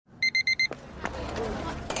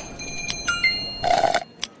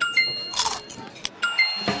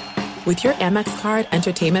With your Amex card,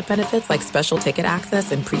 entertainment benefits like special ticket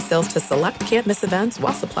access and pre-sales to select can't-miss events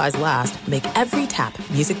while supplies last make every tap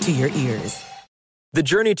music to your ears. The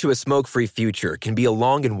journey to a smoke-free future can be a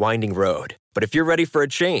long and winding road. But if you're ready for a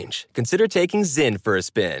change, consider taking Zyn for a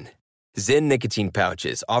spin. Zyn nicotine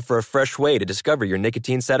pouches offer a fresh way to discover your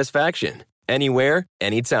nicotine satisfaction. Anywhere,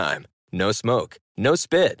 anytime. No smoke, no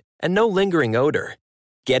spit, and no lingering odor.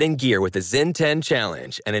 Get in gear with the Zyn 10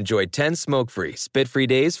 Challenge and enjoy 10 smoke-free, spit-free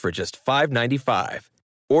days for just $5.95.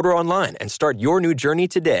 Order online and start your new journey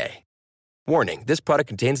today. Warning, this product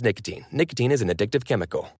contains nicotine. Nicotine is an addictive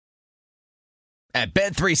chemical. At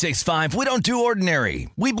Bet365, we don't do ordinary.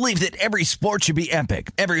 We believe that every sport should be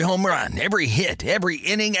epic. Every home run, every hit, every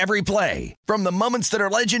inning, every play. From the moments that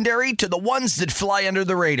are legendary to the ones that fly under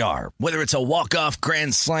the radar. Whether it's a walk-off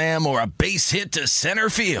grand slam or a base hit to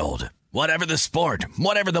center field. Whatever the sport,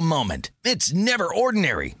 whatever the moment, it's never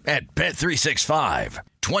ordinary at Bet365.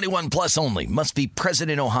 21 plus only. Must be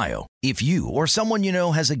present in Ohio. If you or someone you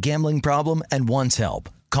know has a gambling problem and wants help,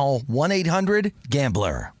 call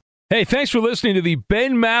 1-800-GAMBLER. Hey, thanks for listening to the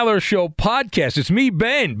Ben Maller Show podcast. It's me,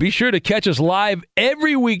 Ben. Be sure to catch us live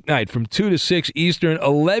every weeknight from 2 to 6 Eastern,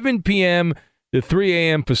 11 p.m. to 3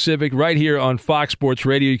 a.m. Pacific, right here on Fox Sports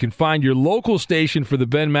Radio. You can find your local station for the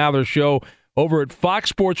Ben Maller Show over at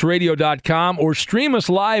foxsportsradio.com or stream us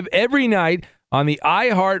live every night on the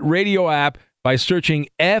iHeartRadio app by searching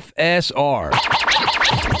FSR. Now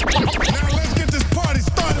let's get this party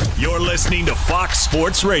started. You're listening to Fox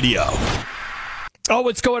Sports Radio. Oh,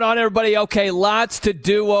 what's going on, everybody? Okay, lots to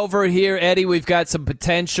do over here, Eddie. We've got some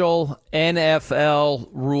potential NFL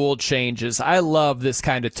rule changes. I love this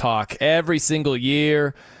kind of talk every single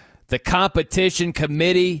year. The competition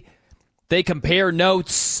committee, they compare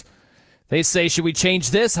notes. They say, should we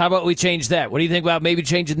change this? How about we change that? What do you think about maybe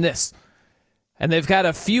changing this? And they've got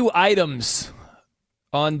a few items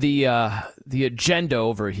on the agenda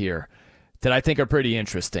over here that I think are pretty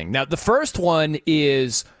interesting. Now, the first one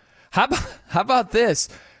is, how about this?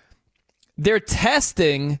 They're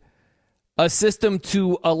testing a system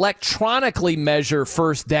to electronically measure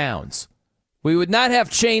first downs. We would not have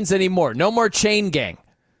chains anymore. No more chain gang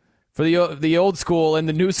for the old school and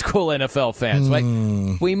the new school NFL fans.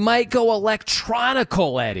 Right? We might go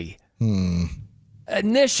electronical, Eddie.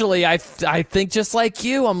 Initially, I think just like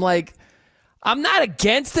you, I'm like, I'm not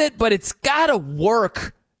against it, but it's got to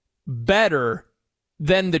work better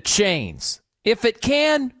than the chains. If it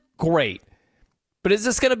can, great. But is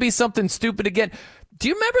this going to be something stupid again? Do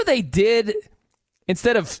you remember they did,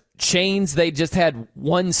 instead of chains, they just had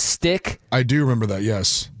one stick? I do remember that,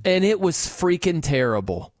 yes. And it was freaking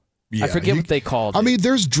terrible. Yeah, I forget what they called it. I mean,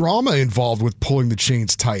 there's drama involved with pulling the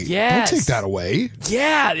chains tight. Yes. Don't take that away.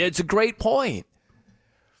 Yeah, it's a great point.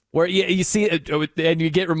 Where you see it, and you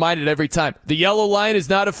get reminded every time, the yellow line is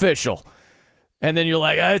not official. And then you're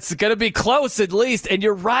like, it's going to be close at least. And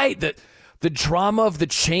you're right, that the drama of the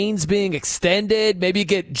chains being extended, maybe you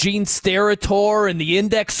get Gene Steratore and the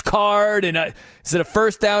index card, and is it a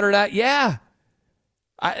first down or not? Yeah.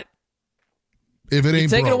 If it ain't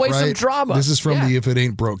taking broke, away right? some drama. This is from Yeah. the if it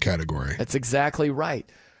ain't broke category. That's exactly right.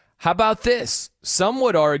 How about this? Some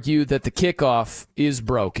would argue that the kickoff is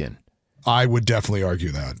broken. I would definitely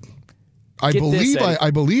argue that. I Get believe this, Eddie.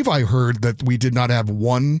 I believe I heard that we did not have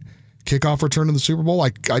one kickoff return in the Super Bowl. I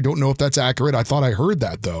don't know if that's accurate. I thought I heard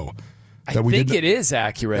that though. I think it is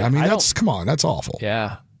accurate. I mean, come on, that's awful.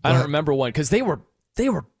 Yeah, I don't remember one because they were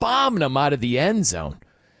bombing them out of the end zone.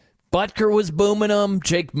 Butker was booming them.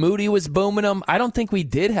 Jake Moody was booming them. I don't think we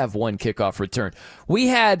did have one kickoff return. We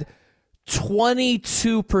had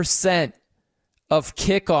 22% of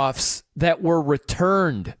kickoffs that were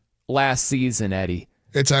returned last season, Eddie.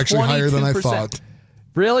 It's actually higher than I 22%. thought.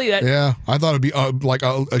 Really? Yeah, I thought it'd be like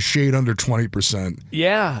a shade under 20%.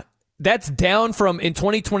 Yeah, that's down from, in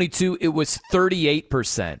 2022, it was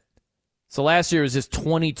 38%. So last year it was just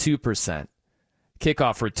 22%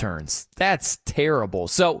 kickoff returns. That's terrible.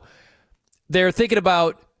 So they're thinking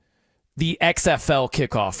about the XFL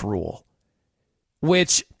kickoff rule,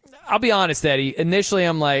 which, I'll be honest, Eddie, initially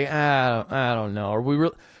I'm like, I don't know. Are we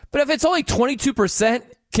really? But if it's only 22%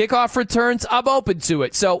 kickoff returns, I'm open to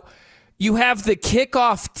it. So you have the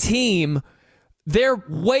kickoff team, they're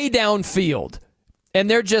way downfield, and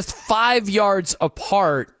they're just 5 yards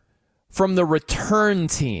apart from the return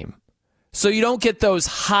team. So you don't get those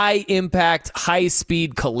high-impact,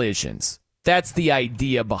 high-speed collisions. That's the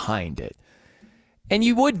idea behind it. And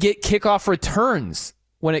you would get kickoff returns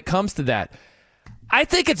when it comes to that. I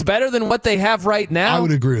think it's better than what they have right now. I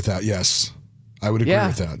would agree with that, yes. I would agree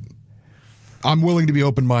with that. I'm willing to be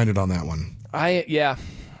open-minded on that one. I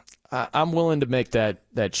I'm willing to make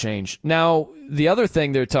that change. Now, the other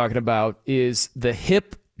thing they're talking about is the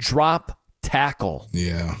hip drop tackle.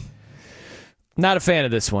 Yeah. Not a fan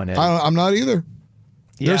of this one, Eddie. I'm not either.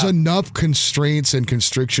 Yeah. There's enough constraints and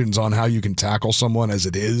constrictions on how you can tackle someone as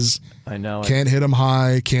it is. I know. Can't hit them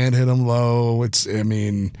high, can't hit them low.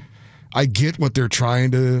 I get what they're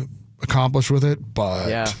trying to accomplish with it,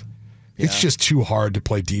 but it's just too hard to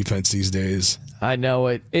play defense these days. I know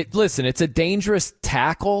it. Listen, it's a dangerous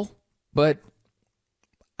tackle, but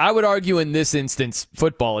I would argue in this instance,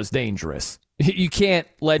 football is dangerous. You can't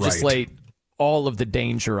legislate all of the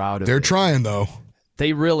danger out of it. They're trying, though.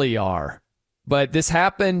 They really are. But this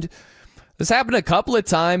happened a couple of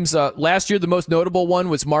times. Last year, the most notable one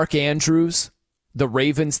was Mark Andrews, the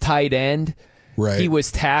Ravens tight end. Right. He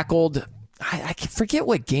was tackled. I forget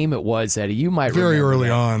what game it was, Eddie. You might very remember early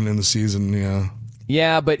that. on in the season, yeah.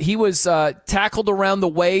 Yeah, but he was tackled around the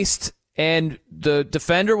waist, and the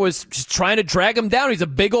defender was just trying to drag him down. He's a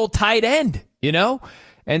big old tight end,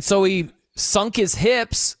 And so he sunk his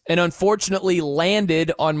hips and unfortunately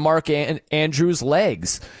landed on Mark Andrews'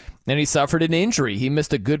 legs. And he suffered an injury. He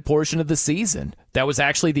missed a good portion of the season. That was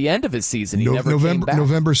actually the end of his season. He never came back.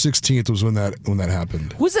 November 16th was when that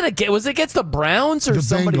happened. Was it against the Browns or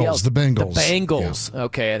somebody else? The Bengals. The Bengals. Yeah.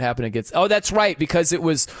 Okay, it happened against. Oh, that's right, because it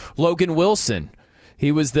was Logan Wilson.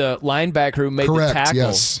 He was the linebacker who made the tackle.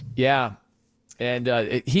 Yes. Yeah,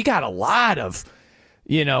 and he got a lot of,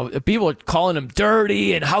 people are calling him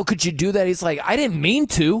dirty and how could you do that? He's like, I didn't mean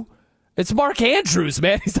to. It's Mark Andrews,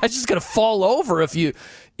 man. He's not just going to fall over if you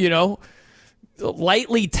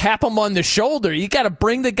lightly tap him on the shoulder. You got to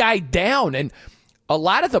bring the guy down. And a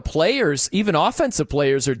lot of the players, even offensive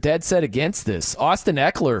players, are dead set against this. Austin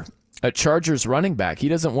Eckler, a Chargers running back, he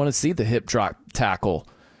doesn't want to see the hip drop tackle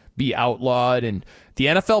be outlawed. And the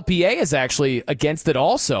NFLPA is actually against it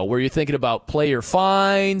also, where you're thinking about player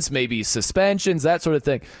fines, maybe suspensions, that sort of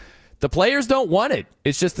thing. The players don't want it.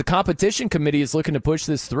 It's just the competition committee is looking to push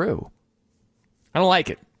this through. I don't like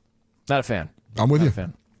it. Not a fan. I'm with you. Not a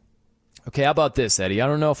fan. Okay, how about this, Eddie? I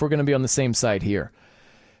don't know if we're going to be on the same side here.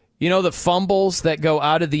 The fumbles that go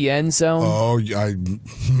out of the end zone? Oh,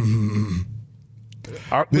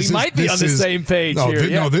 we might be on the same page here.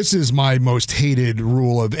 No, this is my most hated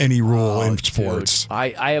rule of any rule in sports. Dude,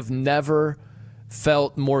 I have never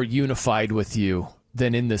felt more unified with you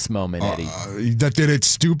than in this moment, Eddie. That it's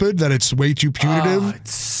stupid, that it's way too punitive.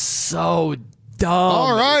 It's so dumb.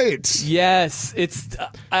 All right. Yes, it's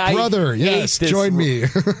brother. Yes, join me.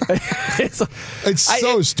 It's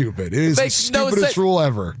so stupid. It is the stupidest rule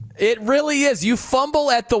ever. It really is. You fumble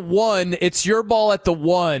at the 1, it's your ball at the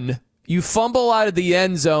 1. You fumble out of the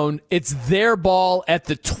end zone, it's their ball at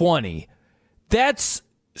the 20. That's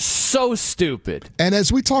so stupid. And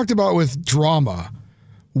as we talked about with drama,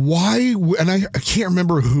 why, and I can't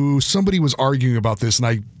remember who, somebody was arguing about this, and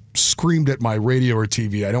I screamed at my radio or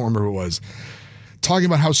TV, I don't remember who it was, talking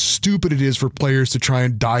about how stupid it is for players to try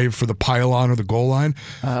and dive for the pylon or the goal line.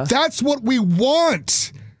 That's what we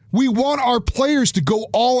want. We want our players to go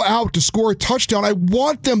all out to score a touchdown. I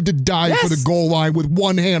want them to dive for the goal line with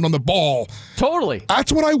one hand on the ball. Totally.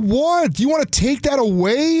 That's what I want. You want to take that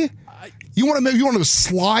away? You want to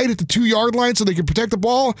slide at the 2-yard line so they can protect the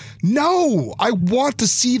ball? No. I want to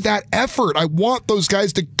see that effort. I want those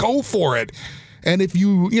guys to go for it. And if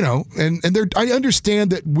I understand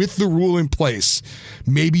that with the rule in place,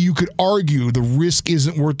 maybe you could argue the risk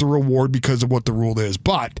isn't worth the reward because of what the rule is.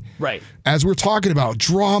 But as we're talking about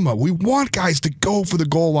drama, we want guys to go for the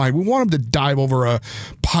goal line. We want them to dive over a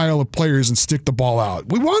pile of players and stick the ball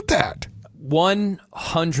out. We want that.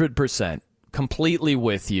 100%. Completely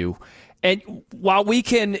with you. And while we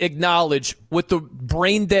can acknowledge with the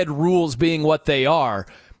brain dead rules being what they are,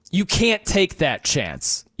 you can't take that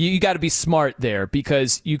chance. You got to be smart there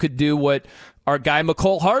because you could do what our guy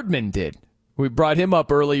McCole Hardman did. We brought him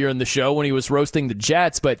up earlier in the show when he was roasting the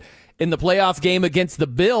Jets, but in the playoff game against the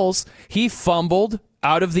Bills, he fumbled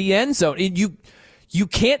out of the end zone. And you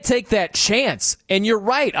can't take that chance. And you're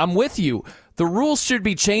right, I'm with you. The rules should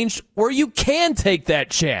be changed where you can take that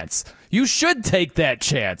chance. You should take that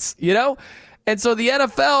chance, And so the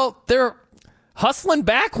NFL, they're hustling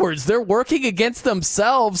backwards. They're working against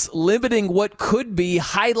themselves, limiting what could be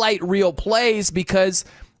highlight reel plays because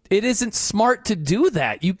it isn't smart to do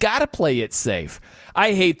that. You got to play it safe.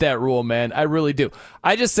 I hate that rule, man. I really do.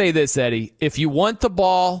 I just say this, Eddie. If you want the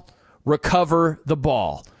ball, recover the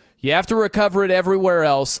ball. You have to recover it everywhere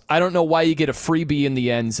else. I don't know why you get a freebie in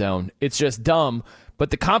the end zone. It's just dumb. But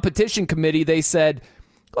the competition committee, they said,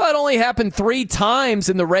 well, it only happened 3 times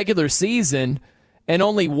in the regular season and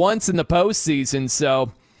only once in the postseason.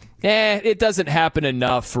 So, it doesn't happen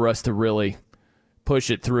enough for us to really push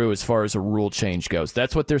it through as far as a rule change goes.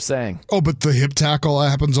 That's what they're saying. Oh, but the hip tackle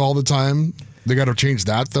happens all the time. They got to change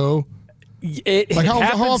that, though.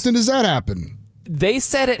 How often does that happen? They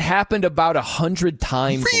said it happened about 100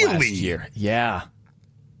 times last year. Yeah,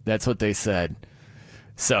 that's what they said.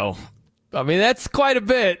 So, I mean, that's quite a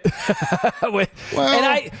bit.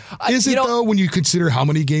 Is it though, when you consider how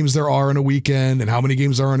many games there are in a weekend and how many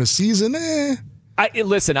games there are in a season?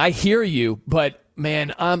 Listen, I hear you, but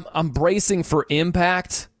man, I'm bracing for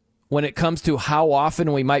impact when it comes to how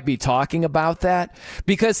often we might be talking about that.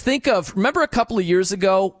 Because remember a couple of years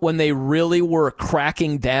ago when they really were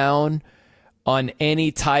cracking down on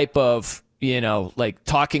any type of, like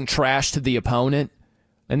talking trash to the opponent?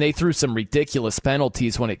 And they threw some ridiculous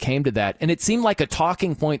penalties when it came to that. And it seemed like a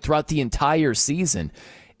talking point throughout the entire season.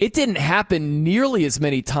 It didn't happen nearly as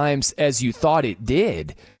many times as you thought it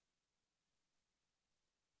did.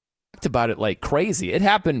 Talked about it like crazy. It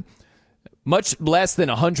happened much less than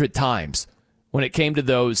 100 times when it came to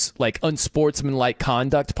those like unsportsmanlike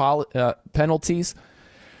conduct penalties.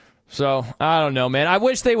 So, I don't know, man. I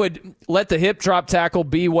wish they would let the hip drop tackle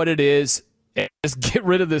be what it is. Just get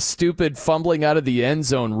rid of this stupid fumbling out of the end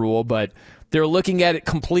zone rule, but they're looking at it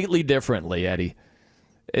completely differently, Eddie.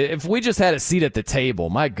 If we just had a seat at the table,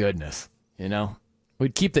 my goodness,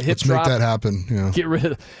 we'd keep the hip drop. Let's make that happen. Yeah. Get rid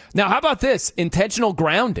of. Now, how about this intentional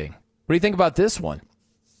grounding? What do you think about this one?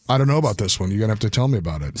 I don't know about this one. You're gonna have to tell me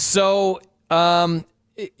about it. So,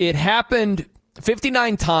 it happened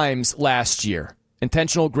 59 times last year.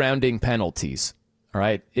 Intentional grounding penalties. All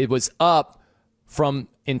right, it was up from.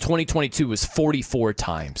 In 2022 was 44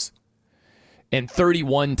 times and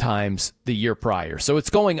 31 times the year prior. So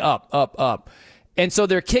it's going up, up, up. And so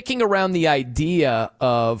they're kicking around the idea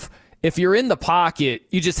of if you're in the pocket,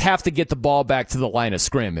 you just have to get the ball back to the line of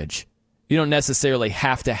scrimmage. You don't necessarily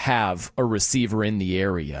have to have a receiver in the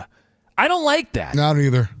area. I don't like that. Not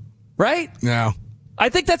either. Right? No. I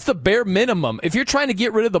think that's the bare minimum. If you're trying to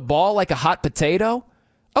get rid of the ball like a hot potato,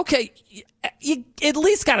 okay, you at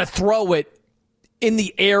least got to throw it in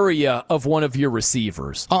the area of one of your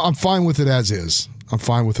receivers. I'm fine with it as is.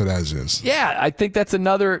 Yeah, I think that's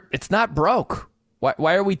another. It's not broke.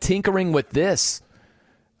 Why are we tinkering with this?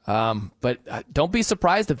 But don't be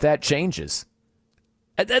surprised if that changes.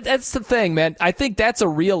 That's the thing, man. I think that's a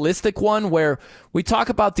realistic one where we talk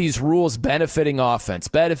about these rules benefiting offense.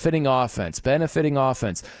 I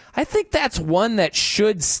think that's one that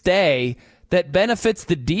should stay that benefits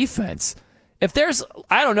the defense. If there's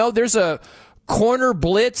a corner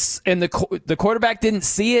blitz and the quarterback didn't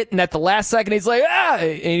see it, and at the last second he's like,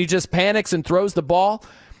 and he just panics and throws the ball.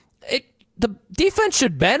 The defense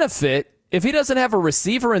should benefit if he doesn't have a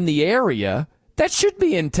receiver in the area. That should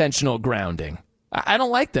be intentional grounding. I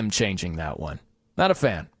don't like them changing that one. Not a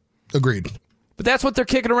fan. Agreed. But that's what they're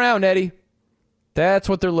kicking around, Eddie. That's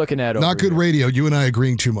what they're looking at over Not good here. Radio. You and I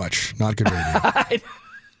agreeing too much. Not good radio.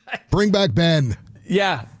 Bring back Ben.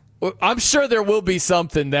 Yeah. I'm sure there will be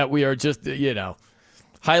something that we are just,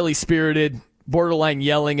 highly spirited, borderline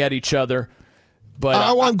yelling at each other. But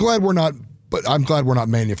I'm glad we're not. But I'm glad we're not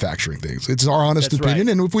manufacturing things. It's our honest opinion,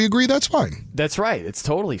 right. And if we agree, that's fine. That's right. It's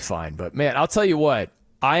totally fine. But man, I'll tell you what.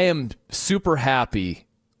 I am super happy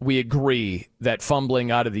we agree that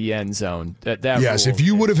fumbling out of the end zone. That yes, if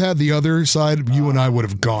you would have had the other side, you and I would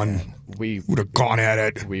have gone. We would have gone at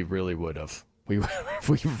it. We really would have. We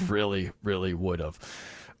really, really would have.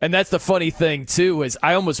 And that's the funny thing, too, is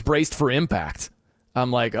I almost braced for impact.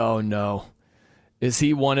 I'm like, oh, no. Is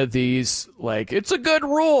he one of these, like, it's a good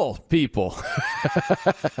rule, people?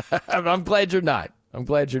 I'm glad you're not. All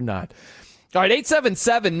right,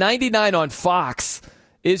 877-99 on Fox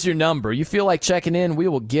is your number. You feel like checking in, we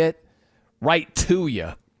will get right to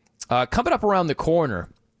you. Coming up around the corner,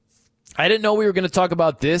 I didn't know we were going to talk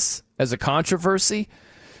about this as a controversy,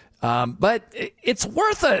 but it's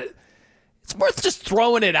worth just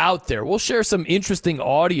throwing it out there. We'll share some interesting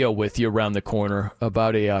audio with you around the corner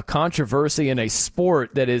about a controversy in a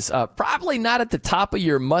sport that is probably not at the top of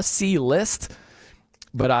your must-see list,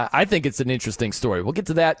 but I think it's an interesting story. We'll get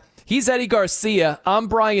to that. He's Eddie Garcia. I'm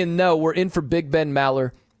Brian Noe. We're in for Big Ben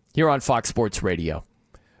Maller here on Fox Sports Radio.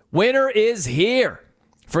 Winter is here.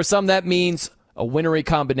 For some, that means a wintry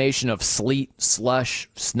combination of sleet, slush,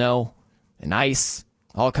 snow, and ice,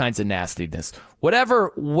 all kinds of nastiness.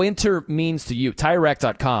 Whatever winter means to you,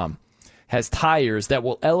 TireRack.com has tires that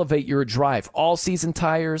will elevate your drive. All-season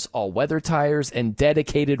tires, all-weather tires, and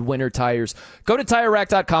dedicated winter tires. Go to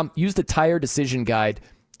TireRack.com. Use the Tire Decision Guide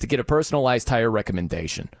to get a personalized tire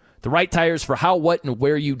recommendation. The right tires for how, what, and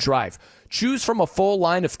where you drive. Choose from a full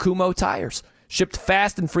line of Kumho tires. Shipped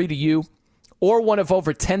fast and free to you or one of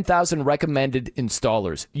over 10,000 recommended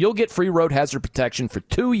installers. You'll get free road hazard protection for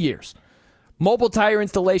 2 years. Mobile tire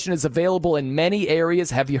installation is available in many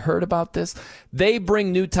areas. Have you heard about this? They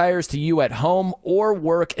bring new tires to you at home or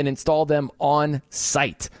work and install them on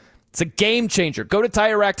site. It's a game changer. Go to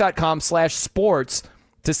TireRack.com/sports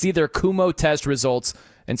to see their Kumho test results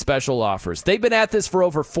and special offers. They've been at this for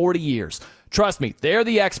over 40 years. Trust me, they're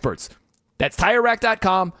the experts. That's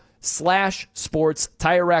TireRack.com/sports.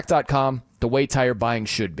 TireRack.com, the way tire buying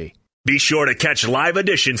should be. Be sure to catch live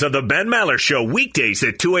editions of the Ben Maller Show weekdays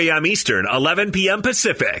at 2 a.m. Eastern, 11 p.m.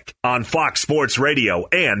 Pacific on Fox Sports Radio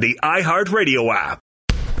and the iHeartRadio app.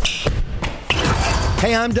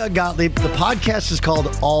 Hey, I'm Doug Gottlieb. The podcast is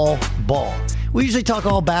called All Ball. We usually talk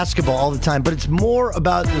all basketball all the time, but it's more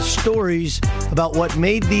about the stories about what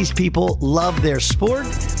made these people love their sport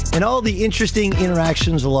and all the interesting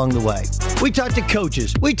interactions along the way. We talk to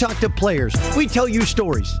coaches. We talk to players. We tell you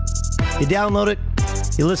stories. You download it.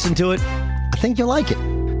 You listen to it. I think you'll like it.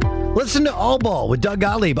 Listen to All Ball with Doug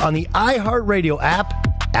Gottlieb on the iHeartRadio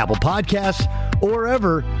app, Apple Podcasts, or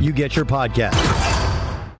wherever you get your podcasts.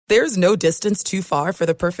 There's no distance too far for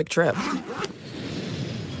the perfect trip.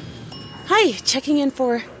 Hi, checking in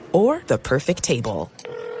for... Or the perfect table.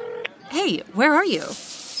 Hey, where are you?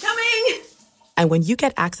 Coming! And when you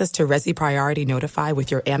get access to Resi Priority Notify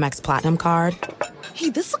with your Amex Platinum card... Hey,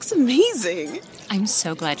 this looks amazing. I'm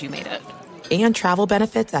so glad you made it. And travel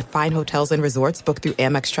benefits at fine hotels and resorts booked through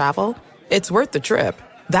Amex Travel, it's worth the trip.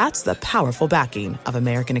 That's the powerful backing of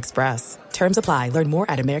American Express. Terms apply. Learn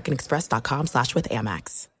more at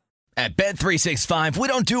americanexpress.com/withAmex. At Bet365, we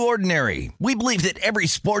don't do ordinary. We believe that every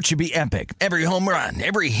sport should be epic. Every home run,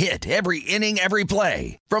 every hit, every inning, every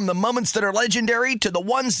play. From the moments that are legendary to the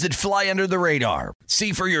ones that fly under the radar.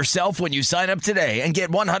 See for yourself when you sign up today and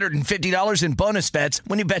get $150 in bonus bets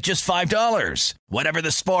when you bet just $5. Whatever the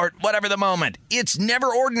sport, whatever the moment, it's never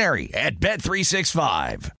ordinary at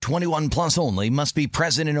Bet365. 21 plus only. Must be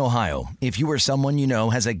present in Ohio. If you or someone you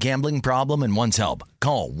know has a gambling problem and wants help,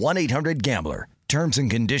 call 1-800-GAMBLER. Terms and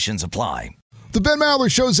conditions apply. The Ben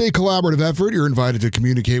Maller Show is a collaborative effort. You're invited to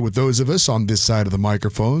communicate with those of us on this side of the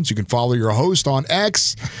microphones. You can follow your host on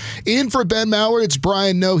X. In for Ben Maller, it's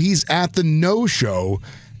Brian Noe. He's at the Noe Show,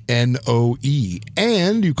 N-O-E.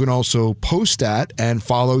 And you can also post at and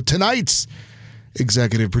follow tonight's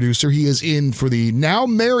executive producer. He is in for the now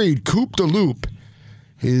married Coop de Loop.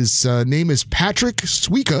 His name is Patrick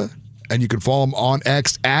Sweeka, and you can follow him on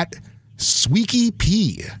X at Sweeky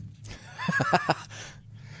P.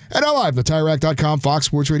 And now live, the TireRack.com Fox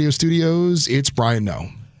Sports Radio studios, it's Brian Noe.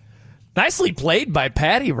 Nicely played by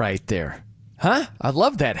Patty right there. Huh? I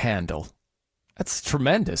love that handle. That's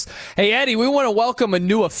tremendous. Hey, Eddie, we want to welcome a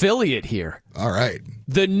new affiliate here. All right.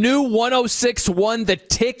 The new 106.1 The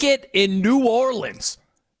Ticket in New Orleans.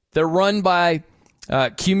 They're run by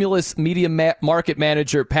Cumulus Media Market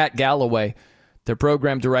Manager Pat Galloway. Their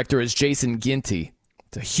program director is Jason Ginty.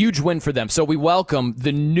 It's a huge win for them. So we welcome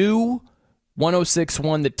the new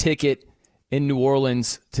 106.1 The Ticket in New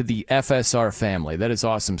Orleans to the FSR family. That is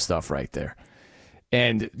awesome stuff right there.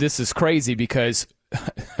 And this is crazy because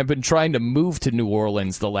I've been trying to move to New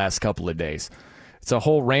Orleans the last couple of days. It's a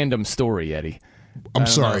whole random story, Eddie. I'm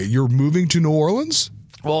sorry, you're moving to New Orleans?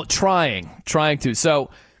 Well, trying to. So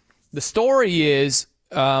the story is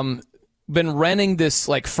been renting this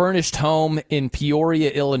like furnished home in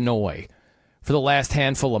Peoria, Illinois for the last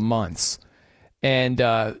handful of months. And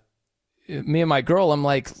me and my girl, I'm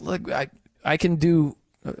like, look, I do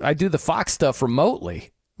the Fox stuff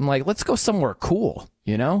remotely. I'm like, let's go somewhere cool,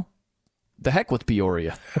 you know? The heck with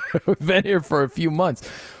Peoria. We've been here for a few months.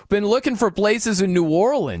 Been looking for places in New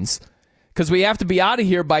Orleans because we have to be out of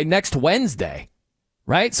here by next Wednesday,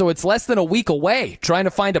 right? So it's less than a week away. Trying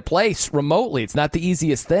to find a place remotely. It's not the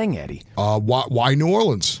easiest thing, Eddie. Why New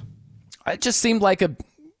Orleans? It just seemed like a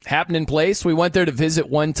happening place. We went there to visit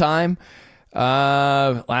one time.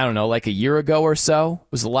 I don't know, like a year ago or so.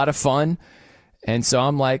 It was a lot of fun. And so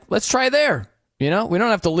I'm like, let's try there. You know, we don't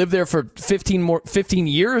have to live there for 15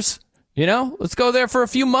 years. You know, let's go there for a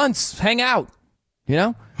few months, hang out, you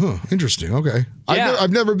know? Huh, interesting. Okay. Yeah.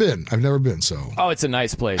 I've never been, so. Oh, it's a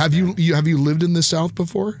nice place. Have you lived in the South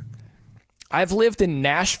before? I've lived in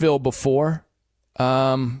Nashville before.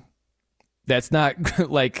 That's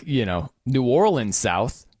not like, you know, New Orleans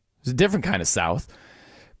South. It's a different kind of South.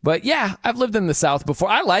 But yeah, I've lived in the South before.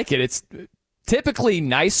 I like it. It's typically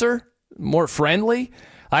nicer, more friendly.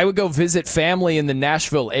 I would go visit family in the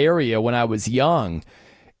Nashville area when I was young,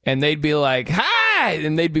 and they'd be like, hi,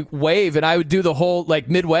 and they'd be wave, and I would do the whole like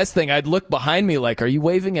Midwest thing. I'd look behind me like, are you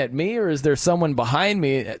waving at me, or is there someone behind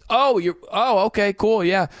me? Oh, okay, cool,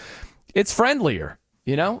 yeah. It's friendlier,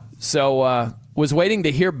 you know? So was waiting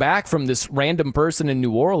to hear back from this random person in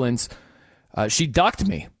New Orleans. She ducked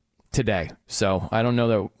me today, so I don't know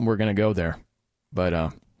that we're going to go there. But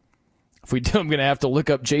if we do, I'm going to have to look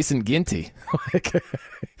up Jason Ginty.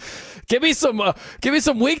 Give me some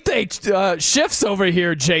weekday shifts over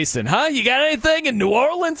here, Jason. Huh? You got anything in New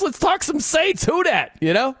Orleans? Let's talk some Saints. Who dat?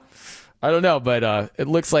 You know? I don't know, but it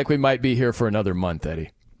looks like we might be here for another month, Eddie.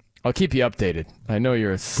 I'll keep you updated. I know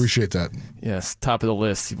you're appreciate that. Yes, top of the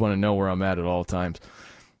list. You want to know where I'm at all times.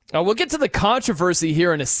 We'll get to the controversy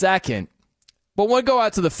here in a second, but we'll go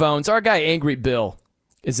out to the phones. Our guy Angry Bill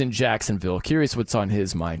is in Jacksonville. Curious what's on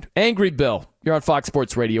his mind. Angry Bill, you're on Fox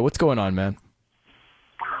Sports Radio. What's going on, man?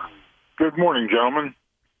 Good morning, gentlemen.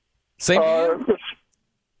 Same to you.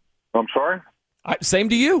 I'm sorry? Same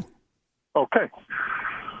to you. Okay.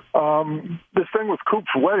 This thing with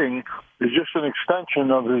Coop's wedding is just an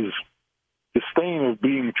extension of his disdain of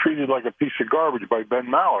being treated like a piece of garbage by Ben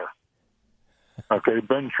Maller. Okay,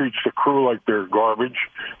 Ben treats the crew like they're garbage.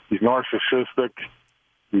 He's narcissistic.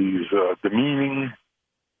 He's demeaning.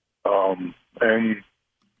 And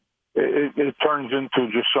it turns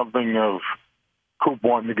into just something of Coop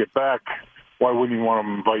wanting to get back. Why wouldn't he want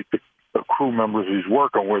to invite the crew members he's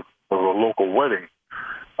working with for a local wedding?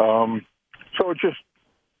 So it's just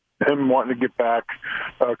him wanting to get back.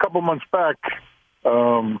 A couple months back,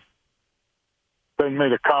 Ben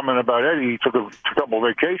made a comment about Eddie. He took a couple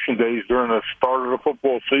vacation days during the start of the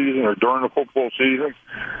football season or during the football season,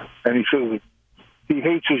 and he says he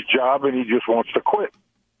hates his job and he just wants to quit.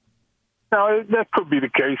 Now, that could be the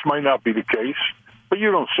case, might not be the case, but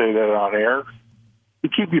you don't say that on air. You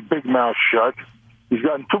keep your big mouth shut. He's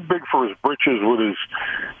gotten too big for his britches with his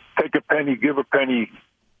take a penny, give a penny,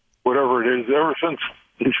 whatever it is. Ever since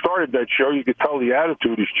he started that show, you could tell the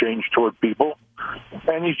attitude has changed toward people,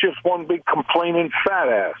 and he's just one big complaining fat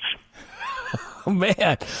ass. Oh,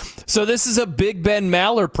 man. So this is a big Ben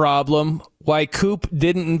Maller problem, why Coop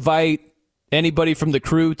didn't invite anybody from the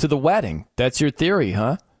crew to the wedding. That's your theory,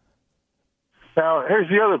 huh? Now, here's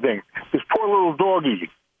the other thing. This poor little doggie,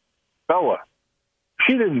 Bella,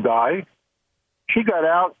 she didn't die. She got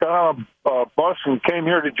out, got on a bus, and came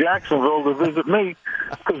here to Jacksonville to visit me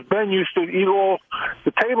because Ben used to eat all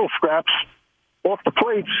the table scraps off the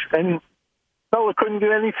plates, and Bella couldn't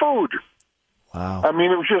get any food. Wow. I mean,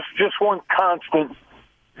 it was just one constant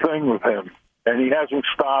thing with him, and he hasn't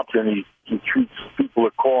stopped, and he treats people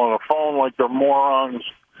that call on the phone like they're morons,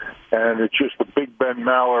 and it's just a big Ben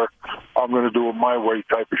Maller, I'm going to do it my way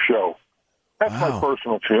type of show. That's my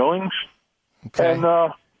personal feelings. Okay. And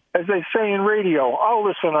as they say in radio, I'll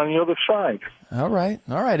listen on the other side. All right,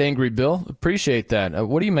 Angry Bill. Appreciate that.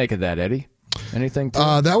 What do you make of that, Eddie? Anything?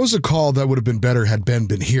 That was a call that would have been better had Ben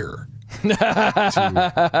been here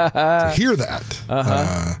to hear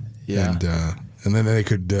that. Yeah. And then they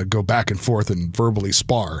could go back and forth and verbally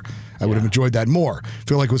spar. I would have enjoyed that more. I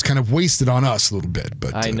feel like it was kind of wasted on us a little bit.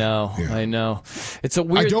 But I know. It's a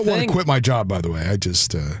weird thing. I don't want to quit my job, by the way. I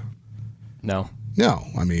just No.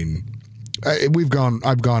 I mean,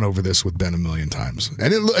 I've gone over this with Ben a million times,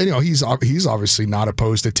 and he's obviously not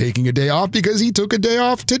opposed to taking a day off because he took a day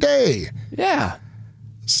off today. Yeah.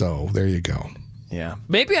 So there you go. Yeah.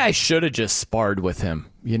 Maybe I should have just sparred with him.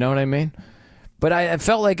 You know what I mean? But I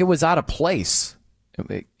felt like it was out of place.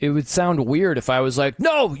 It would sound weird if I was like,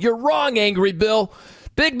 "No, you're wrong, Angry Bill.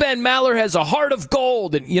 Big Ben Maller has a heart of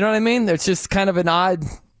gold," and you know what I mean? There's just kind of an odd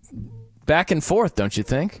back and forth, don't you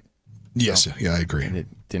think? Yes, I agree. It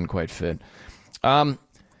didn't quite fit. I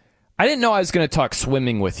didn't know I was going to talk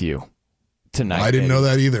swimming with you tonight. I didn't know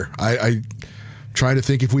that either. I try to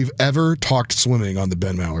think if we've ever talked swimming on the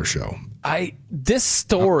Ben Maller show. This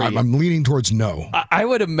story, I'm leaning towards no. I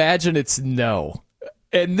would imagine it's no.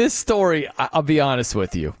 And this story, I'll be honest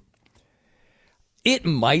with you, it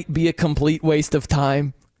might be a complete waste of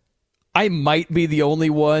time. I might be the only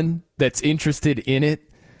one that's interested in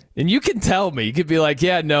it. And you can tell me. You could be like,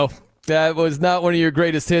 yeah, no, that was not one of your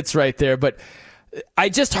greatest hits right there. But I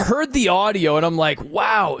just heard the audio, and I'm like,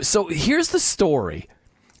 wow. So here's the story.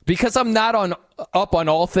 Because I'm not up on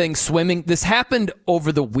all things swimming, this happened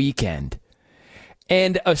over the weekend.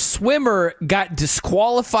 And a swimmer got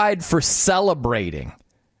disqualified for celebrating.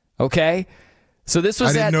 Okay? So this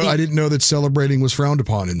was I didn't know that celebrating was frowned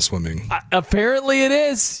upon in swimming. Apparently it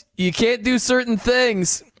is. You can't do certain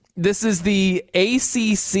things. This is the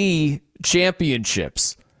ACC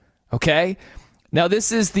Championships. Okay? Now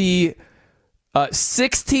this is the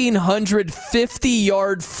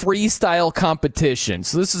 1,650-yard freestyle competition.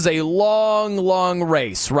 So this is a long, long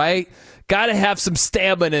race, right? Got to have some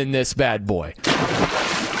stamina in this bad boy.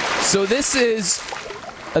 So this is,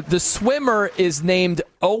 the swimmer is named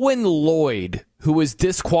Owen Lloyd, who was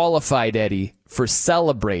disqualified, Eddie, for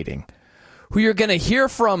celebrating. Who you're going to hear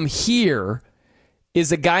from here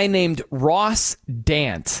is a guy named Ross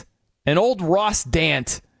Dant. And old Ross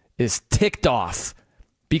Dant is ticked off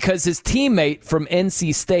because his teammate from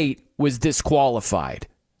NC State was disqualified.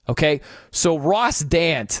 Okay? So Ross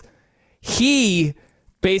Dant, he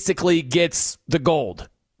basically gets the gold,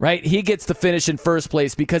 right? He gets the finish in first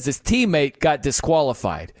place because his teammate got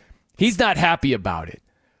disqualified. He's not happy about it.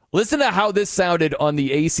 Listen to how this sounded on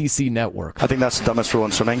the ACC network. I think that's the dumbest rule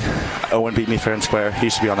in swimming. Owen beat me fair and square. He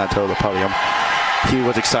should be on that total podium. He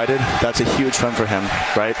was excited. That's a huge win for him,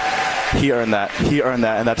 right? He earned that,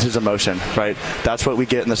 and that's his emotion, right? That's what we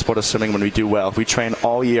get in the sport of swimming when we do well. We train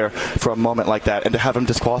all year for a moment like that, and to have him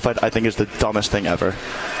disqualified, I think, is the dumbest thing ever.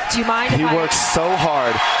 Do you mind? He works so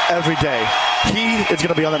hard every day. He is going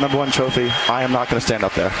to be on that #1 trophy. I am not going to stand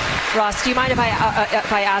up there. Ross, do you mind if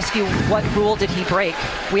I ask you what rule did he break?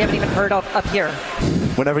 We haven't even heard of up here.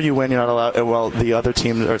 Whenever you win, you're not allowed. Well, the other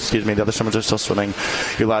team, or excuse me, the other swimmers are still swimming.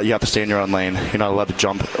 You have to stay in your own lane. You're not allowed to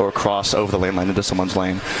jump or cross over the lane line into someone's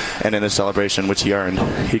lane. And in his celebration, which he earned,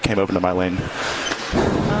 he came over to my lane.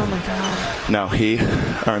 Oh my God! No, he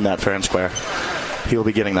earned that fair and square. He will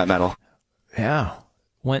be getting that medal. Yeah,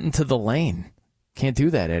 went into the lane. Can't do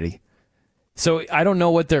that, Eddie. So I don't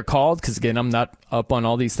know what they're called because again, I'm not up on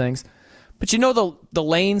all these things. But you know the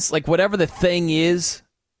lanes, like whatever the thing is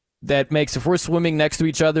that makes, if we're swimming next to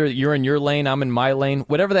each other, you're in your lane, I'm in my lane,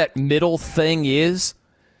 whatever that middle thing is,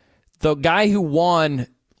 the guy who won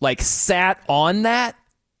like sat on that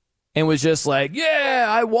and was just like, yeah,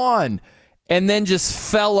 I won. And then just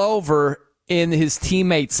fell over in his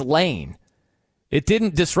teammate's lane. It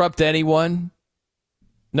didn't disrupt anyone.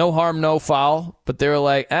 No harm, no foul. But they were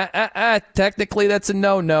like, technically that's a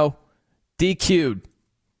no-no. DQ'd.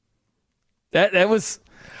 That was...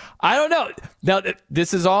 I don't know. Now,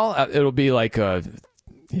 this is all, it'll be like, not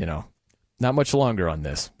much longer on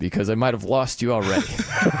this because I might have lost you already.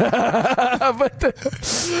 But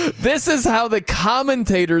this is how the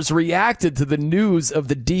commentators reacted to the news of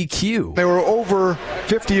the DQ. They were over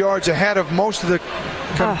 50 yards ahead of most of the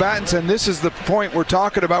combatants, and this is the point we're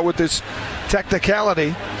talking about with this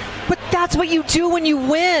technicality. But that's what you do when you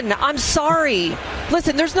win. I'm sorry.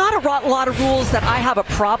 Listen, there's not a lot of rules that I have a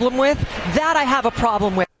problem with. That I have a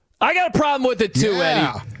problem with. I got a problem with it too,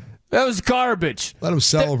 Eddie. That was garbage. Let him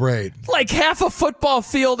celebrate. Like half a football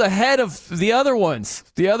field ahead of the other ones,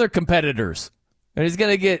 the other competitors. And he's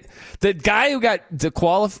going to get... The guy who got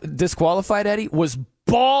disqualified, Eddie, was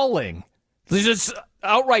bawling. He's just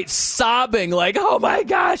outright sobbing like, oh my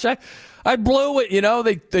gosh, I blew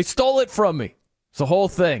it. They stole it from me. It's the whole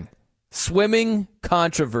thing. Swimming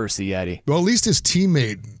controversy, Eddie. Well, at least his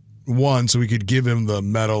teammate won so we could give him the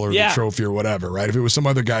medal or the trophy or whatever, right? If it was some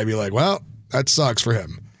other guy, I'd be like, well, that sucks for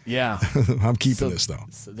him. Yeah. I'm keeping this, though.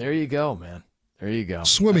 So there you go, man. There you go.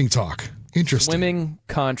 Swimming talk. Interesting. Swimming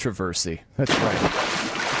controversy. That's right.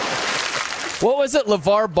 What was it?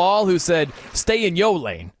 LeVar Ball who said, stay in your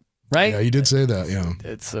lane, right? Yeah, you did say that, yeah.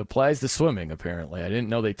 It applies to swimming, apparently. I didn't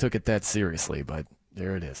know they took it that seriously, but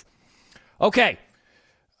there it is. Okay.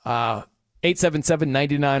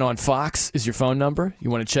 877-99 on Fox is your phone number. You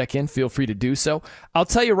want to check in, feel free to do so. I'll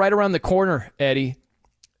tell you right around the corner, Eddie,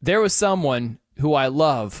 there was someone who I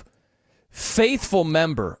love, faithful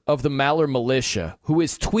member of the Maller Militia, who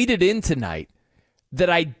has tweeted in tonight that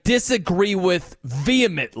I disagree with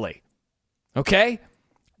vehemently. Okay?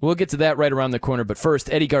 We'll get to that right around the corner. But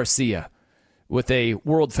first, Eddie Garcia with a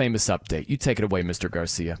world-famous update. You take it away, Mr.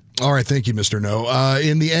 Garcia. All right, thank you, Mr. No.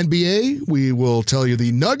 In the NBA, we will tell you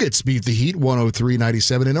the Nuggets beat the Heat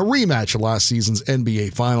 103-97 in a rematch of last season's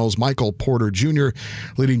NBA Finals. Michael Porter Jr.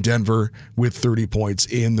 leading Denver with 30 points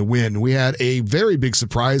in the win. We had a very big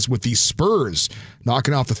surprise with the Spurs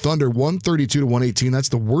knocking off the Thunder 132-118. That's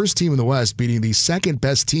the worst team in the West, beating the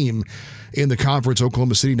second-best team in the conference.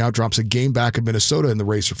 Oklahoma City now drops a game back of Minnesota in the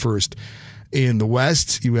race for first. In the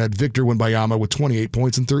West, you had Victor Wembanyama with 28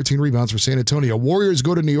 points and 13 rebounds for San Antonio. Warriors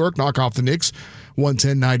go to New York, knock off the Knicks,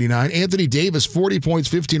 110-99. Anthony Davis, 40 points,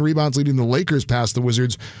 15 rebounds, leading the Lakers past the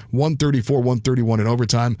Wizards, 134-131 in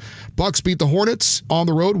overtime. Bucks beat the Hornets on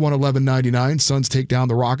the road, 111-99. Suns take down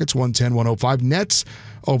the Rockets, 110-105. Nets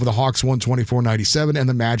over the Hawks, 124-97, and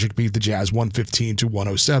the Magic beat the Jazz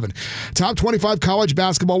 115-107. Top 25 college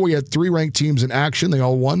basketball, we had 3 ranked teams in action. They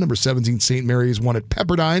all won. Number 17, St. Mary's won at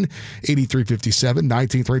Pepperdine, 83-57.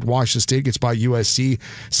 19th ranked Washington State gets by USC,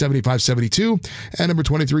 75-72. And number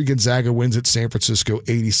 23, Gonzaga wins at San Francisco, Francisco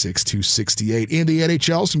 86-68. In the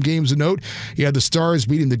NHL, some games to note. You had the Stars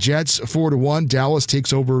beating the Jets 4-1. Dallas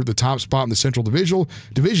takes over the top spot in the Central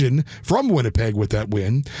Division from Winnipeg with that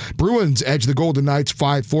win. Bruins edge the Golden Knights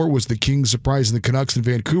 5-4. Was the Kings surprising the Canucks in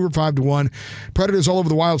Vancouver 5-1. Predators all over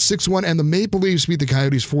the Wild 6-1. And the Maple Leafs beat the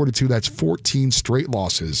Coyotes 4-2. That's 14 straight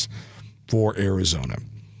losses for Arizona.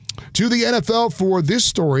 To the NFL for this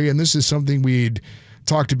story, and this is something we'd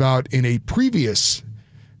talked about in a previous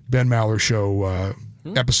Ben Maller Show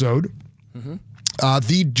episode.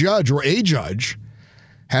 The judge, or a judge,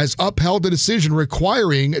 has upheld the decision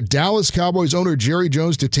requiring Dallas Cowboys owner Jerry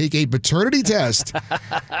Jones to take a paternity test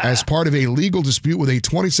as part of a legal dispute with a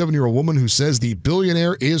 27-year-old woman who says the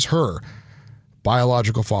billionaire is her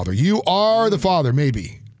biological father. You are the father,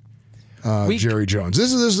 maybe, Jerry Jones.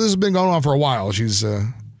 This has been going on for a while. She's...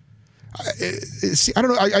 I don't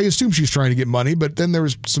know. I assume she's trying to get money, but then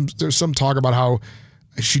there's some talk about how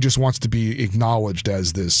she just wants to be acknowledged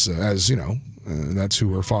as this, that's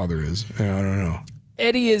who her father is. I don't know.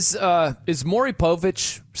 Eddie, is Maury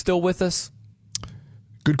Povich still with us?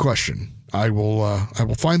 Good question. I will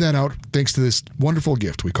find that out thanks to this wonderful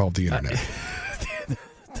gift we call the internet.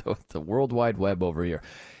 The World Wide Web over here.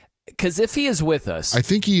 Because if he is with us, I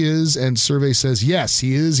think he is, and survey says yes,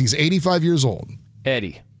 he is. He's 85 years old.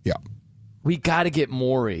 Eddie. Yeah. We got to get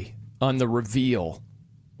Maury on the reveal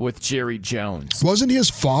with Jerry Jones. Wasn't his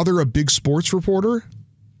father a big sports reporter?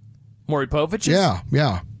 Maury Povich? Yeah.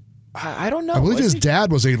 I don't know. I believe his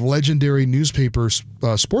dad was a legendary newspaper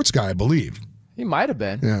sports guy, I believe. He might have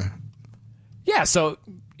been. Yeah. Yeah, so,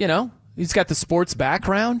 he's got the sports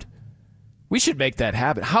background. We should make that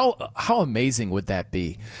happen. How amazing would that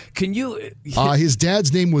be? Can you... his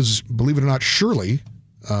dad's name was, believe it or not, Shirley.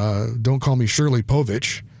 Don't call me Shirley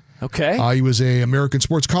Povich. Okay. He was an American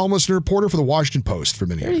sports columnist and reporter for the Washington Post for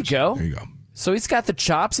many years. There you go. So he's got the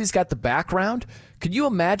chops. He's got the background. Could you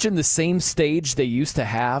imagine the same stage they used to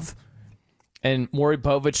have? And Maury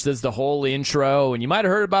Povich does the whole intro. And you might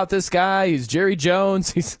have heard about this guy. He's Jerry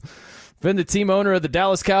Jones. He's been the team owner of the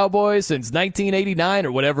Dallas Cowboys since 1989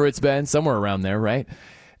 or whatever it's been. Somewhere around there, right?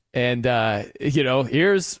 And,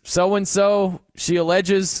 here's so-and-so. She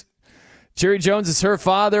alleges Jerry Jones is her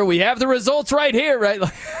father. We have the results right here, right?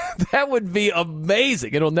 That would be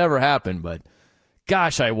amazing. It'll never happen, but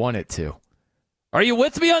gosh, I want it to. Are you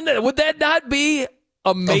with me on that? Would that not be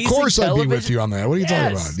amazing? Of course television? I'd be with you on that. What are you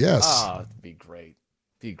talking about? Yes. Oh, it'd be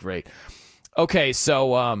great. Okay,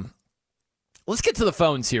 so let's get to the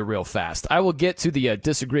phones here real fast. I will get to the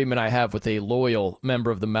disagreement I have with a loyal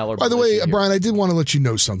member of the Maller. By the way, here. Brian, I did want to let you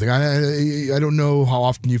know something. I don't know how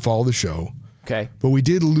often you follow the show. Okay. But we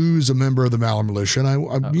did lose a member of the Maller militia,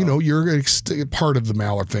 and you're a part of the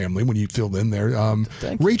Maller family when you filled in there.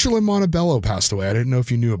 Rachel and Montebello passed away. I didn't know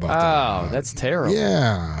if you knew about that. Oh, that's terrible.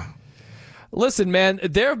 Yeah. Listen, man,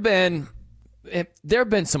 there have been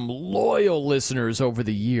some loyal listeners over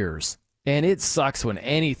the years, and it sucks when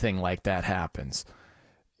anything like that happens.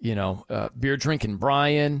 Beer drinking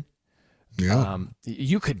Brian. Yeah.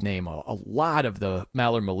 You could name a lot of the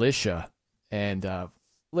Maller militia, and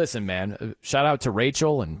listen, man, shout out to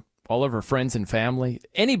Rachel and all of her friends and family.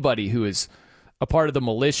 Anybody who is a part of the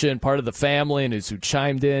militia and part of the family and who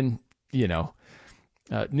chimed in,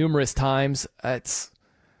 numerous times. It's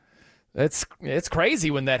crazy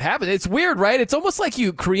when that happens. It's weird, right? It's almost like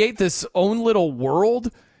you create this own little world,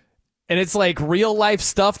 and it's like real life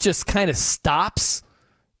stuff just kind of stops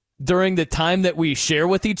during the time that we share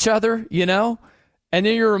with each other, And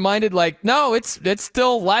then you're reminded, no, it's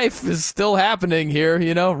still, life is still happening here.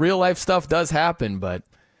 Real life stuff does happen, but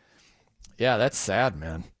yeah, that's sad,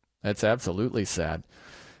 man. That's absolutely sad.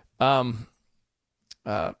 Well,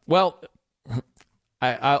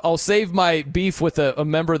 I'll save my beef with a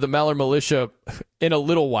member of the Maller militia in a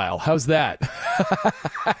little while. How's that?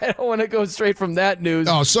 I don't want to go straight from that news.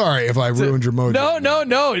 Oh, sorry if I ruined your mojo.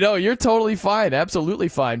 No, you're totally fine. Absolutely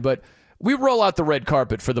fine. But we roll out the red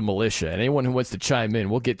carpet for the militia, and anyone who wants to chime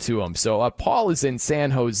in, we'll get to them. So Paul is in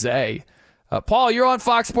San Jose. Paul, you're on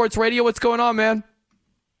Fox Sports Radio. What's going on, man?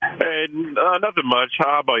 Hey, nothing much.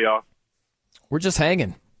 How about y'all? We're just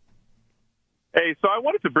hanging. Hey, so I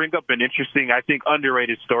wanted to bring up an interesting, I think,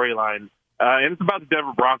 underrated storyline, and it's about the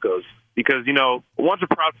Denver Broncos because, once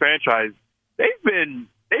a proud franchise, they've been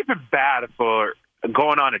bad for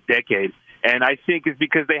going on a decade, and I think it's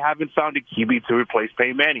because they haven't found a QB to replace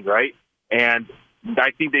Peyton Manning, right? And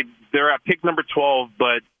I think they're at pick number 12,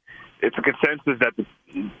 but it's a consensus that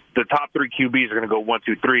the top three QBs are going to go 1,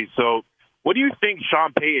 2, 3. So what do you think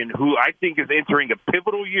Sean Payton, who I think is entering a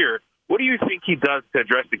pivotal year, what do you think he does to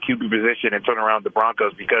address the QB position and turn around the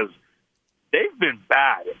Broncos? Because they've been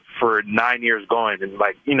bad for 9 years going. And,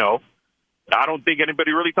 I don't think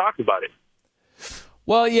anybody really talks about it.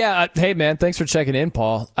 Well, yeah. Hey, man, thanks for checking in,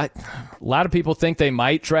 Paul. A lot of people think they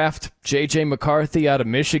might draft J.J. McCarthy out of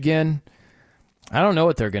Michigan. I don't know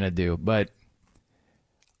what they're going to do, but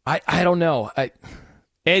I don't know.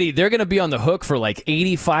 Eddie, they're going to be on the hook for like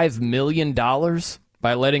 $85 million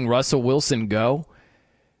by letting Russell Wilson go.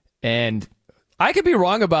 And I could be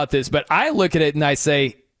wrong about this, but I look at it and I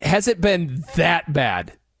say, has it been that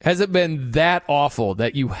bad? Has it been that awful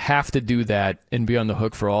that you have to do that and be on the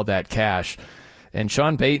hook for all that cash? And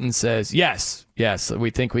Sean Payton says, yes, we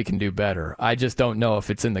think we can do better. I just don't know if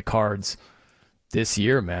it's in the cards this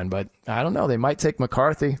year, man. But I don't know. They might take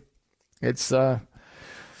McCarthy. It's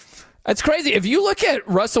crazy. If you look at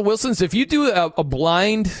Russell Wilson's, if you do a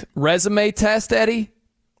blind resume test, Eddie,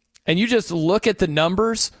 and you just look at the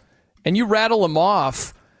numbers and you rattle them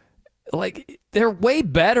off, like they're way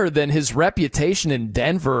better than his reputation in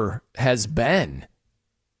Denver has been.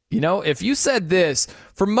 You know, if you said this,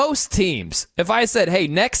 for most teams, if I said, hey,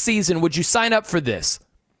 next season, would you sign up for this?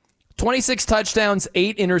 26 touchdowns,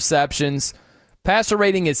 8 interceptions. Passer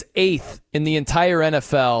rating is 8th in the entire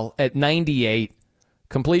NFL at 98.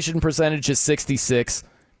 Completion percentage is 66.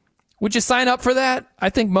 Would you sign up for that? I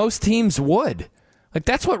think most teams would. Like,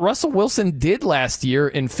 that's what Russell Wilson did last year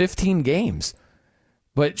in 15 games.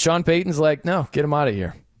 But Sean Payton's like, no, get him out of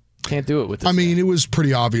here. Can't do it with this. I mean, it was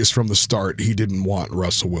pretty obvious from the start he didn't want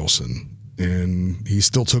Russell Wilson, and he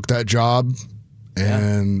still took that job.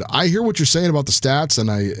 And I hear what you're saying about the stats, and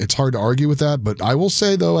it's hard to argue with that. But I will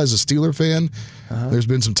say, though, as a Steeler fan, there's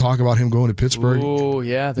been some talk about him going to Pittsburgh. Oh,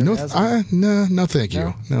 yeah. No, thank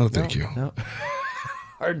you. No, thank you. No.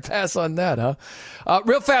 Hard pass on that, huh?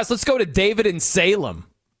 Real fast, let's go to David in Salem.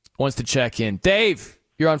 Wants to check in. Dave,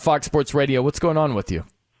 you're on Fox Sports Radio. What's going on with you?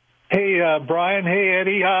 Hey, Brian. Hey,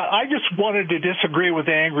 Eddie. I just wanted to disagree with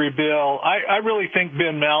Angry Bill. I really think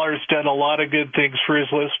Ben Maller's done a lot of good things for his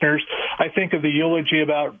listeners. I think of the eulogy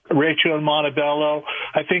about Rachel and Montebello.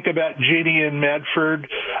 I think about Jeannie and Medford,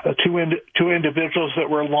 two individuals that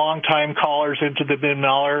were longtime callers into the Ben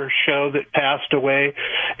Maller show that passed away.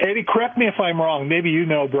 Eddie, correct me if I'm wrong. Maybe you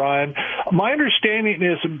know, Brian. My understanding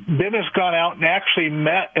is Ben has gone out and actually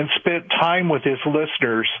met and spent time with his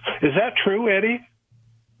listeners. Is that true, Eddie?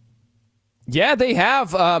 Yeah, they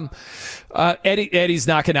have. Eddie's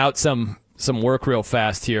knocking out some work real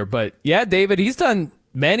fast here. But, yeah, David, he's done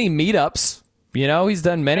many meetups. You know, he's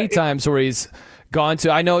done many times where he's gone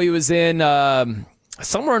to. I know he was in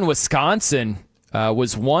somewhere in Wisconsin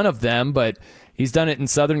was one of them, but he's done it in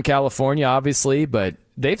Southern California, obviously. But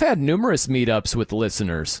they've had numerous meetups with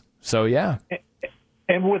listeners. So, yeah.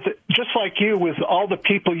 And with just like you, with all the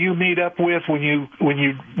people you meet up with when you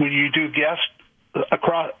do guests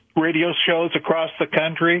across radio shows across the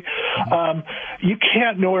country, you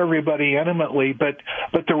can't know everybody intimately, but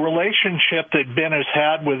the relationship that Ben has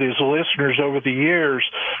had with his listeners over the years,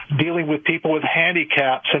 dealing with people with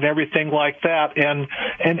handicaps and everything like that, and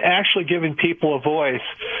actually giving people a voice.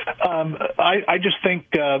 I just think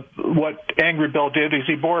what Angry Bill did is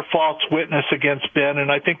he bore false witness against Ben,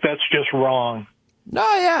 and I think that's just wrong. No,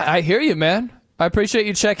 yeah, I hear you, man. I appreciate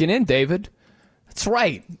you checking in, David. That's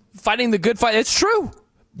right. Fighting the good fight. It's true.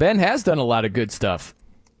 Ben has done a lot of good stuff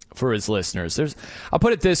for his listeners. I'll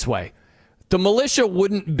put it this way. The militia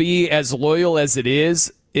wouldn't be as loyal as it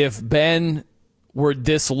is if Ben were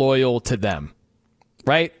disloyal to them.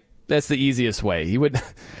 Right? That's the easiest way.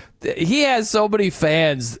 He has so many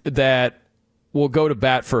fans that will go to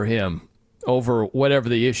bat for him over whatever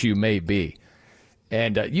the issue may be.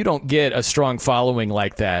 And you don't get a strong following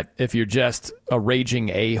like that if you're just a raging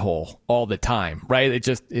a-hole all the time, right?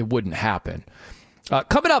 It wouldn't happen.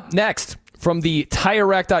 Coming up next from the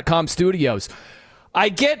TireRack.com studios, I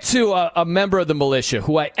get to a member of the militia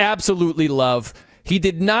who I absolutely love. He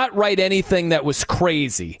did not write anything that was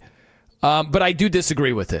crazy, but I do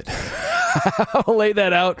disagree with it. I'll lay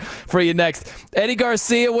that out for you next. Eddie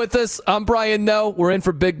Garcia with us. I'm Brian Noe. We're in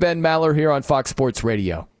for Big Ben Maller here on Fox Sports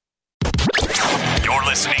Radio. You're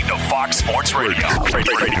listening to Fox Sports Radio.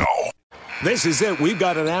 This is it. We've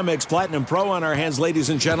got an Amex Platinum Pro on our hands, ladies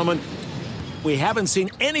and gentlemen. We haven't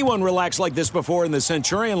seen anyone relax like this before in the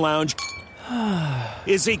Centurion Lounge.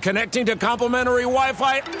 Is he connecting to complimentary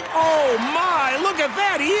Wi-Fi? Oh, my. Look at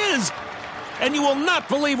that. He is. And you will not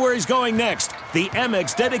believe where he's going next. The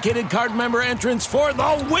Amex dedicated card member entrance for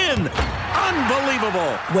the win.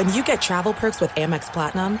 Unbelievable. When you get travel perks with Amex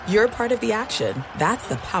Platinum, you're part of the action. That's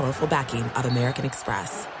the powerful backing of American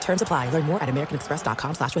Express. Terms apply. Learn more at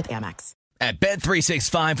americanexpress.com/withAmex. At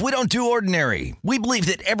Bet365, we don't do ordinary. We believe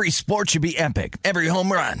that every sport should be epic. Every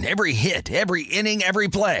home run, every hit, every inning, every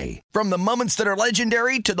play. From the moments that are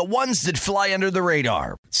legendary to the ones that fly under the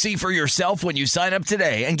radar. See for yourself when you sign up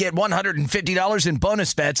today and get $150 in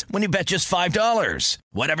bonus bets when you bet just $5.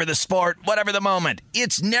 Whatever the sport, whatever the moment,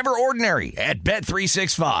 it's never ordinary at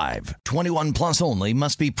Bet365. 21 plus only.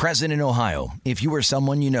 Must be present in Ohio. If you or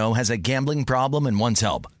someone you know has a gambling problem and wants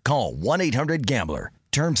help, call 1-800-GAMBLER.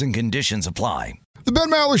 Terms and conditions apply. The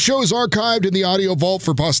Ben Maller Show is archived in the audio vault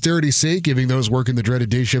for posterity's sake, giving those working the dreaded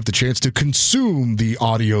day shift the chance to consume the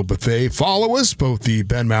audio buffet. Follow us, both the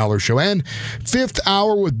Ben Maller Show and Fifth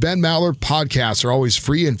Hour with Ben Maller podcasts are always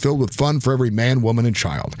free and filled with fun for every man, woman, and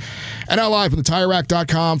child. And now live from the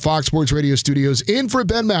TireRack.com Fox Sports Radio studios, in for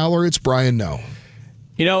Ben Maller, it's Brian Noe.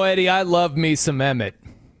 You know, Eddie, I love me some Emmett,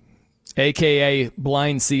 a.k.a.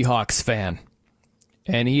 Blind Seahawks fan.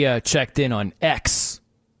 And he checked in on X,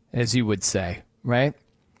 as you would say, right?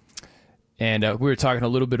 And we were talking a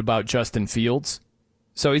little bit about Justin Fields.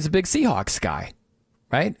 So he's a big Seahawks guy,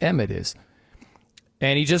 right? Emmett is.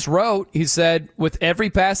 And he just wrote, he said, with every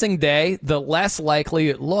passing day, the less likely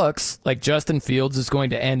it looks like Justin Fields is going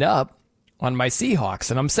to end up on my Seahawks.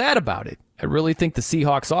 And I'm sad about it. I really think the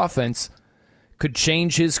Seahawks offense could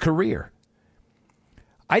change his career.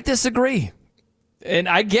 I disagree. And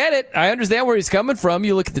I get it. I understand where he's coming from.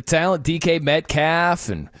 You look at the talent, DK Metcalf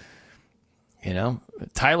and, you know,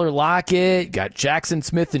 Tyler Lockett, got Jackson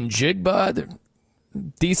Smith and Jigba. They're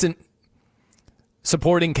decent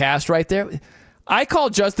supporting cast right there. I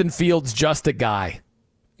call Justin Fields just a guy.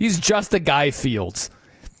 He's just a guy, Fields.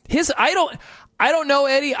 I don't know,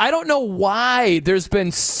 Eddie. I don't know why there's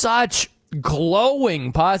been such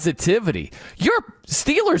glowing positivity. Your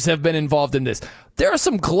Steelers have been involved in this. There are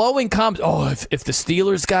some glowing comments. Oh, if the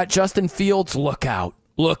Steelers got Justin Fields, look out.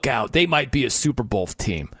 Look out. They might be a Super Bowl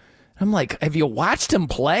team. I'm like, have you watched him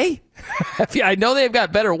play? I know they've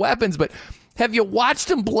got better weapons, but have you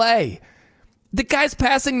watched him play? The guy's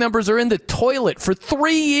passing numbers are in the toilet for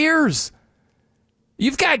 3 years.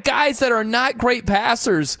 You've got guys that are not great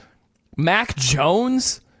passers. Mac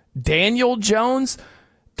Jones, Daniel Jones.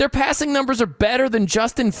 Their passing numbers are better than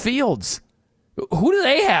Justin Fields. Who do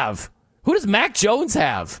they have? Who does Mac Jones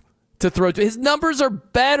have to throw to? His numbers are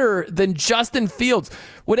better than Justin Fields.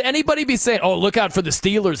 Would anybody be saying, oh, look out for the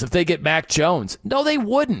Steelers if they get Mac Jones? No, they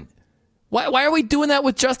wouldn't. Why are we doing that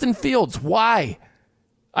with Justin Fields? Why?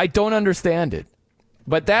 I don't understand it.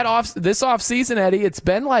 But this offseason, Eddie, it's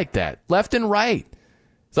been like that, left and right.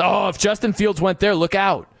 So, if Justin Fields went there, look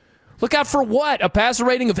out. Look out for what? A passer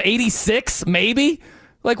rating of 86, maybe?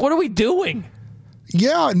 Like, what are we doing?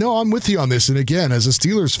 Yeah, no, I'm with you on this. And again, as a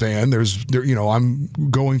Steelers fan, I'm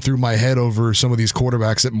going through my head over some of these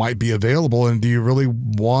quarterbacks that might be available. And do you really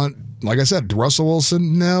want, like I said, Russell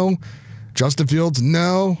Wilson? No. Justin Fields?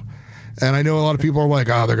 No. And I know a lot of people are like,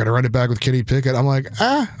 oh, they're going to run it back with Kenny Pickett. I'm like,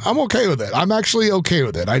 I'm okay with it. I'm actually okay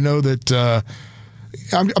with it. I know that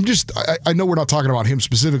I know we're not talking about him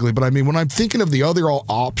specifically, but I mean, when I'm thinking of the other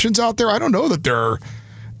options out there, I don't know that there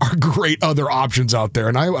are great other options out there.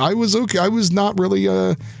 And I was okay. I was not really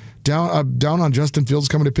down on Justin Fields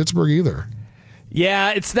coming to Pittsburgh either. Yeah,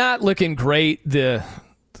 it's not looking great. The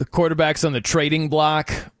quarterbacks on the trading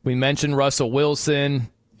block, we mentioned Russell Wilson,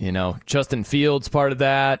 Justin Fields, part of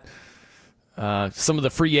that. Some of the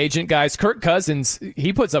free agent guys, Kirk Cousins,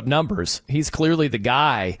 he puts up numbers. He's clearly the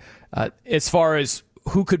guy as far as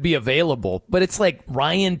who could be available. But it's like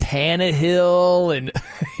Ryan Tannehill and,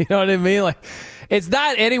 you know what I mean? Like, it's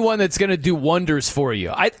not anyone that's going to do wonders for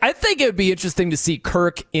you. I think it would be interesting to see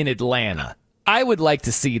Kirk in Atlanta. I would like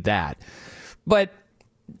to see that. But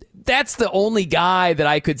that's the only guy that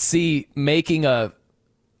I could see making a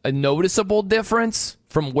noticeable difference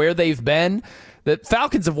from where they've been. The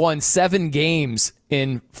Falcons have won 7 games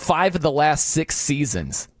in 5 of the last 6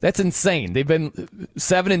 seasons. That's insane. They've been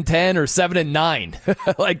 7-10 or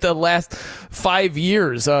 7-9 like the last 5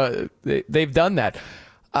 years. They've done that.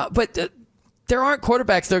 But there aren't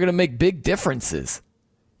quarterbacks that are going to make big differences.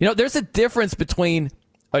 There's a difference between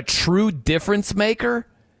a true difference maker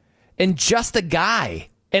and just a guy.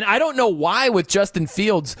 And I don't know why with Justin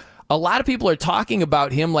Fields, a lot of people are talking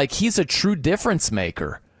about him like he's a true difference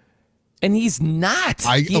maker. And he's not.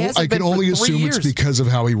 I can only assume it's because of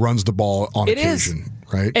how he runs the ball on occasion,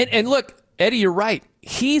 right? And look, Eddie, you're right.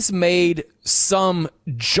 He's made some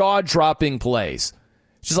jaw-dropping plays.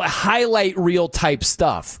 Just like highlight reel type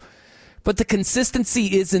stuff. But the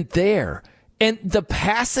consistency isn't there. And the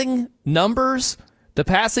passing numbers, the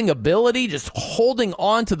passing ability, just holding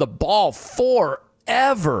on to the ball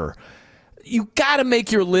forever. You got to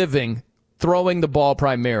make your living throwing the ball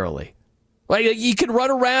primarily. Like, you can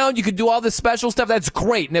run around, you can do all this special stuff. That's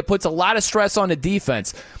great, and it puts a lot of stress on the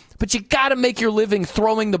defense. But you got to make your living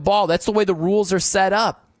throwing the ball. That's the way the rules are set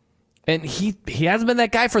up. And he hasn't been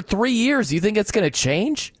that guy for 3 years. You think it's going to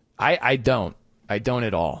change? I don't. I don't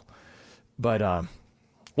at all. But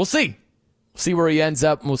we'll see. See where he ends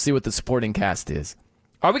up, and we'll see what the supporting cast is.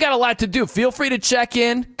 All right, we got a lot to do. Feel free to check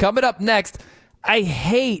in. Coming up next, I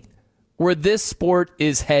hate where this sport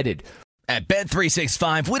is headed. At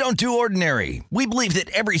Bet365, we don't do ordinary. We believe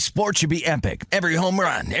that every sport should be epic. Every home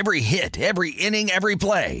run, every hit, every inning, every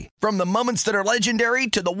play. From the moments that are legendary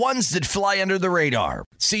to the ones that fly under the radar.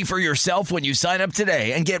 See for yourself when you sign up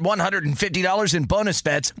today and get $150 in bonus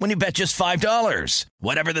bets when you bet just $5.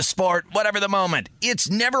 Whatever the sport, whatever the moment, it's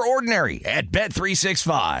never ordinary at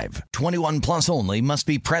Bet365. 21 plus only. Must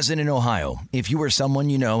be present in Ohio. If you or someone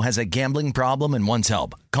you know has a gambling problem and wants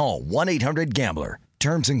help, call 1-800-GAMBLER.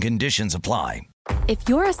 Terms and conditions apply. If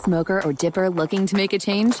you're a smoker or dipper looking to make a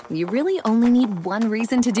change, you really only need one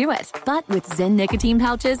reason to do it. But with Zyn nicotine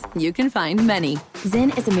pouches, you can find many.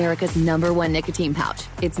 Zyn is America's #1 nicotine pouch.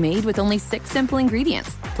 It's made with only 6 simple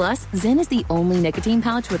ingredients. Plus, Zyn is the only nicotine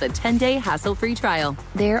pouch with a 10-day hassle-free trial.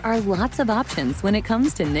 There are lots of options when it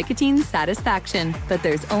comes to nicotine satisfaction, but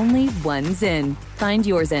there's only one Zyn. Find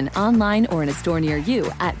your Zyn online or in a store near you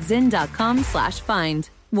at zyn.com/find.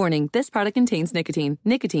 Warning, this product contains nicotine.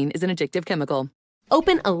 Nicotine is an addictive chemical.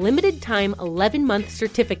 Open a limited-time 11-month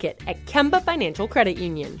certificate at Kemba Financial Credit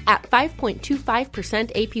Union. At 5.25%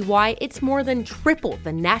 APY, it's more than triple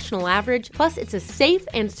the national average, plus it's a safe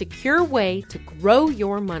and secure way to grow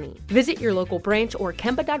your money. Visit your local branch or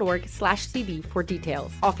kemba.org/CD for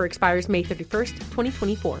details. Offer expires May 31st,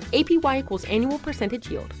 2024. APY equals annual percentage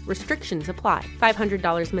yield. Restrictions apply.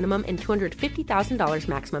 $500 minimum and $250,000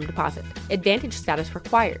 maximum deposit. Advantage status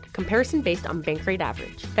required. Comparison based on bank rate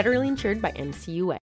average. Federally insured by NCUA.